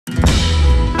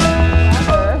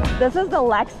This is the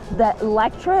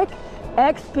Lectric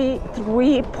XP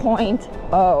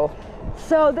 3.0.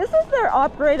 So this is their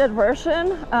upgraded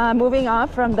version, moving on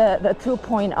from the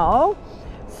 2.0.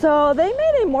 So they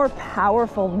made a more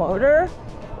powerful motor.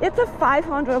 It's a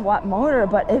 500 watt motor,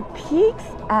 but it peaks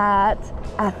at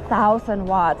 1,000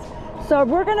 watts. So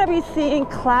we're gonna be seeing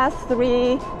class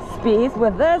 3 speeds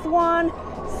with this one.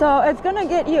 So it's gonna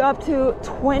get you up to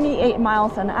 28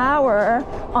 miles an hour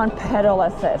on pedal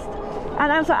assist. And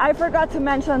I'm sorry, I forgot to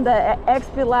mention the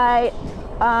XP Lite.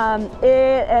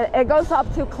 It goes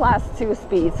up to class 2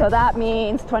 speed, so that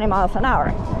means 20 miles an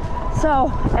hour.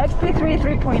 So XP3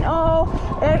 3.0,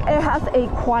 it has a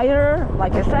quieter,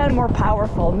 like I said, more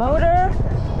powerful motor.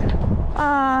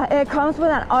 It comes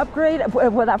with an upgrade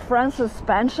with a front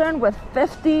suspension with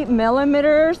 50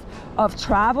 millimeters of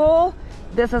travel.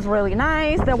 This is really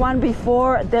nice. The one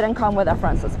before didn't come with a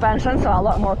front suspension, so a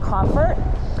lot more comfort.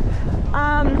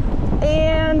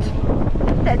 And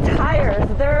the tires,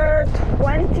 they're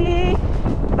 20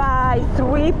 by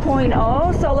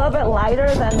 3.0, so a little bit lighter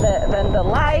than the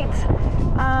Lite.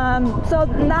 So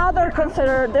now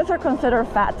these are considered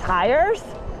fat tires.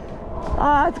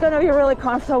 It's going to be really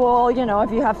comfortable, you know,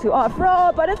 if you have to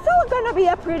off-road, but it's still going to be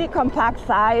a pretty compact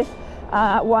size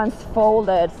once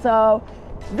folded. So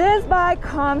this bike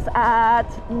comes at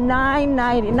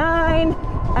 $999,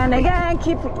 and again,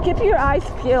 keep your eyes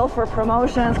peeled for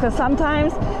promotions, because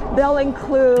sometimes they'll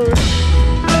include